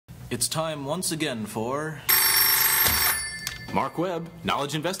It's time once again for Mark Webb,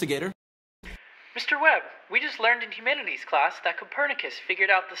 Knowledge Investigator. Mr. Webb, we just learned in humanities class that Copernicus figured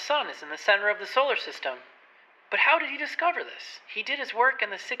out the sun is in the center of the solar system. But how did he discover this? He did his work in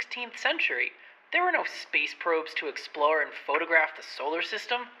the 16th century. There were no space probes to explore and photograph the solar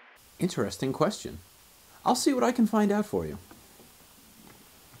system. Interesting question. I'll see what I can find out for you.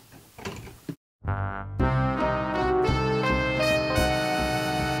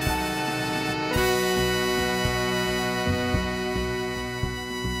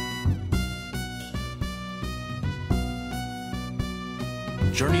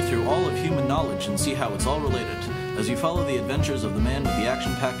 Journey through all of human knowledge and see how it's all related as you follow the adventures of the man with the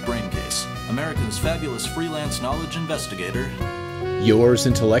action-packed brain case, America's fabulous freelance knowledge investigator. Yours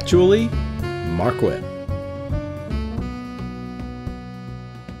intellectually, Mark Webb.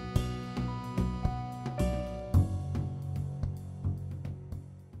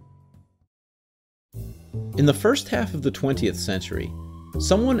 In the first half of the 20th century,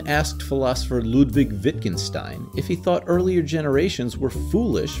 someone asked philosopher Ludwig Wittgenstein if he thought earlier generations were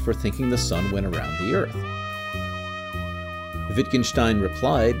foolish for thinking the sun went around the Earth. Wittgenstein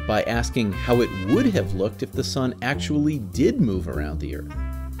replied by asking how it would have looked if the sun actually did move around the Earth.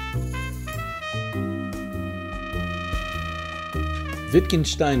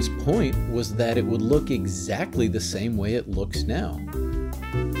 Wittgenstein's point was that it would look exactly the same way it looks now.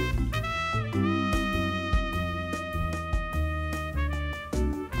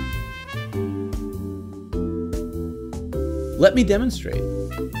 Let me demonstrate.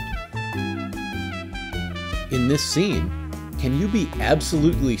 In this scene, can you be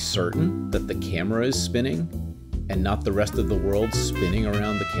absolutely certain that the camera is spinning and not the rest of the world spinning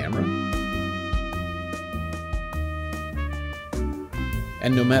around the camera?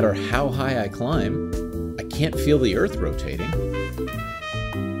 And no matter how high I climb, I can't feel the Earth rotating.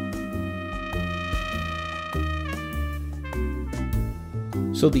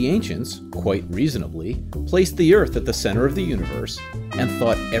 So the ancients, quite reasonably, placed the Earth at the center of the universe and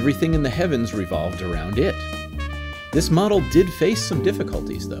thought everything in the heavens revolved around it. This model did face some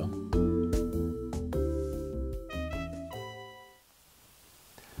difficulties, though.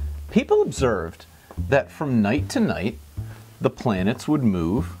 People observed that from night to night, the planets would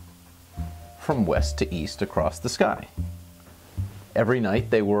move from west to east across the sky. Every night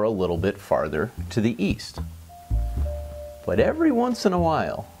they were a little bit farther to the east. But every once in a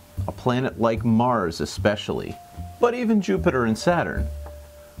while, a planet like Mars especially, but even Jupiter and Saturn,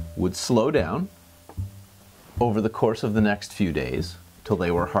 would slow down over the course of the next few days till they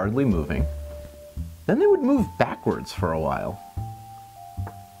were hardly moving. Then they would move backwards for a while.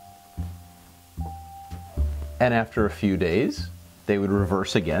 And after a few days, they would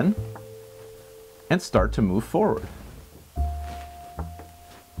reverse again and start to move forward.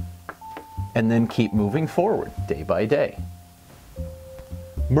 And then keep moving forward day by day.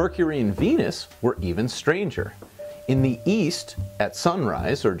 Mercury and Venus were even stranger. In the east at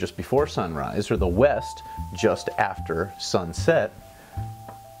sunrise, or just before sunrise, or the west just after sunset,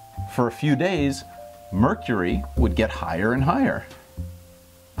 for a few days, Mercury would get higher and higher.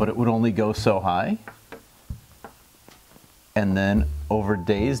 But it would only go so high, and then over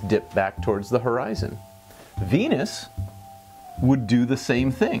days dip back towards the horizon. Venus would do the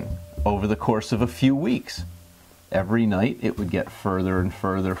same thing over the course of a few weeks. Every night it would get further and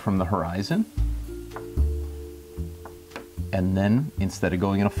further from the horizon. And then, instead of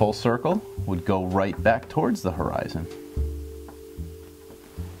going in a full circle, would go right back towards the horizon.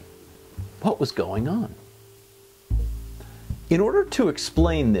 What was going on? In order to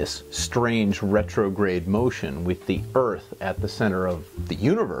explain this strange retrograde motion with the Earth at the center of the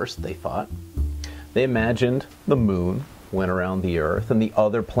universe, they thought, they imagined the moon went around the Earth and the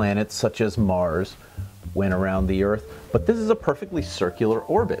other planets such as Mars went around the Earth. But this is a perfectly circular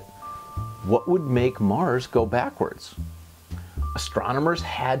orbit. What would make Mars go backwards? Astronomers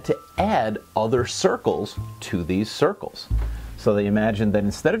had to add other circles to these circles. So they imagined that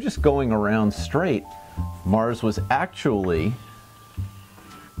instead of just going around straight, Mars was actually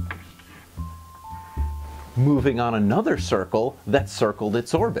moving on another circle that circled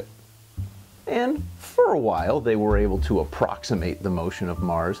its orbit. And for a while they were able to approximate the motion of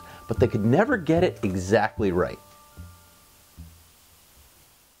Mars, but they could never get it exactly right.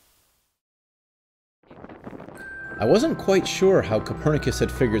 I wasn't quite sure how Copernicus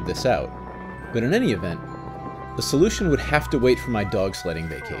had figured this out, but in any event, the solution would have to wait for my dog sledding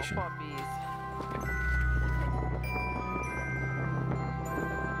vacation.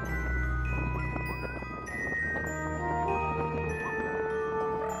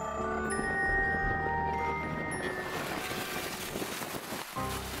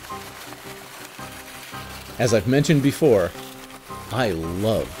 As I've mentioned before, I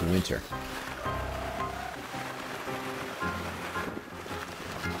love winter.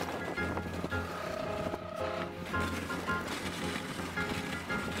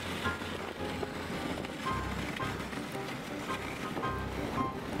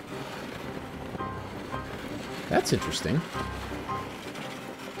 That's interesting.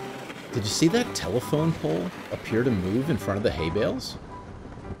 Did you see that telephone pole appear to move in front of the hay bales?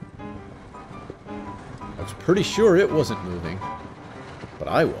 I was pretty sure it wasn't moving, but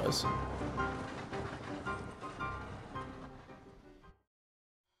I was.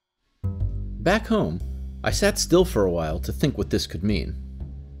 Back home, I sat still for a while to think what this could mean.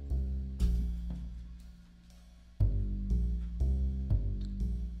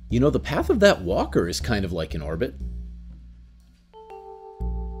 You know, the path of that walker is kind of like an orbit.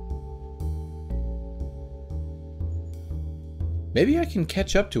 Maybe I can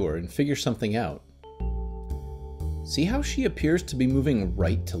catch up to her and figure something out. See how she appears to be moving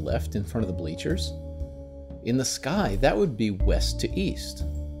right to left in front of the bleachers? In the sky, that would be west to east.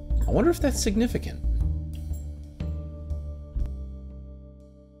 I wonder if that's significant.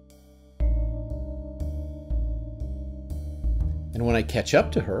 And when I catch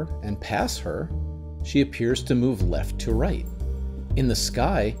up to her and pass her, she appears to move left to right. In the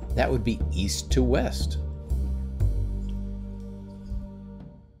sky, that would be east to west.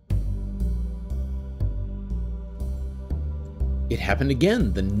 It happened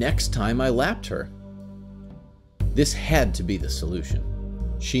again the next time I lapped her. This had to be the solution.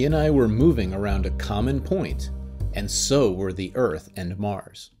 She and I were moving around a common point, and so were the Earth and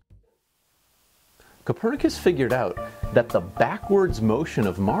Mars. Copernicus figured out that the backwards motion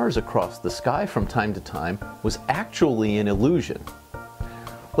of Mars across the sky from time to time was actually an illusion.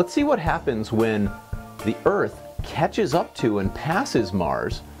 Let's see what happens when the Earth catches up to and passes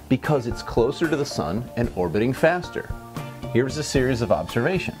Mars because it's closer to the Sun and orbiting faster. Here's a series of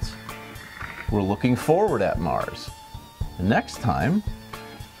observations. We're looking forward at Mars. The next time,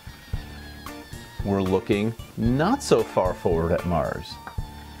 we're looking not so far forward at Mars.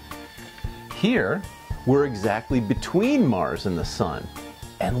 Here, we're exactly between Mars and the Sun.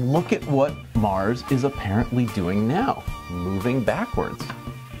 And look at what Mars is apparently doing now, moving backwards.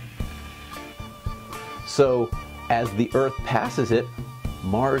 So, as the Earth passes it,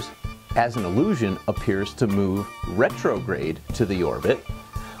 Mars, as an illusion, appears to move retrograde to the orbit.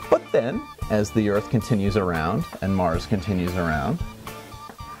 But then, as the Earth continues around and Mars continues around,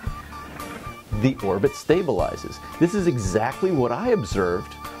 the orbit stabilizes. This is exactly what I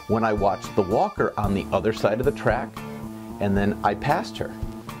observed when I watched the walker on the other side of the track, and then I passed her.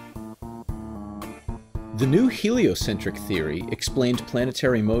 The new heliocentric theory explained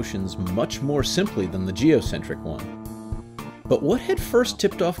planetary motions much more simply than the geocentric one. But what had first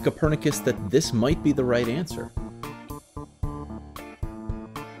tipped off Copernicus that this might be the right answer?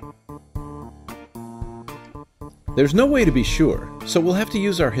 There's no way to be sure, so we'll have to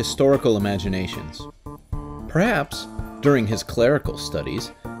use our historical imaginations. Perhaps, during his clerical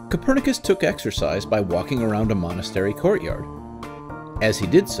studies, Copernicus took exercise by walking around a monastery courtyard. As he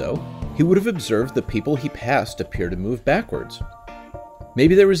did so, he would have observed the people he passed appear to move backwards.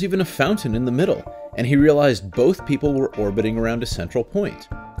 Maybe there was even a fountain in the middle, and he realized both people were orbiting around a central point.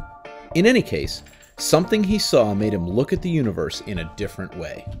 In any case, something he saw made him look at the universe in a different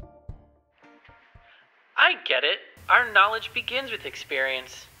way. I get it. Our knowledge begins with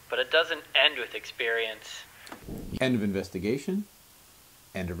experience, but it doesn't end with experience. End of investigation.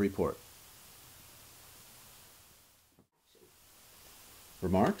 End of report.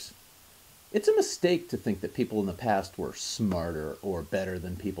 Remarks? It's a mistake to think that people in the past were smarter or better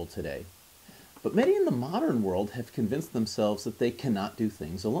than people today. But many in the modern world have convinced themselves that they cannot do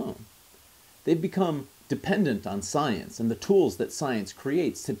things alone. They've become dependent on science and the tools that science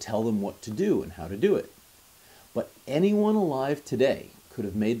creates to tell them what to do and how to do it. But anyone alive today could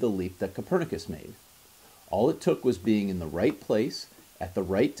have made the leap that Copernicus made. All it took was being in the right place at the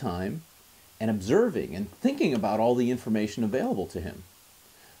right time and observing and thinking about all the information available to him.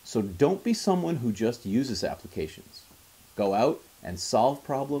 So don't be someone who just uses applications. Go out and solve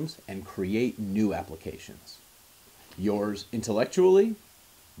problems and create new applications. Yours intellectually,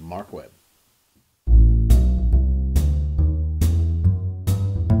 Mark Webb.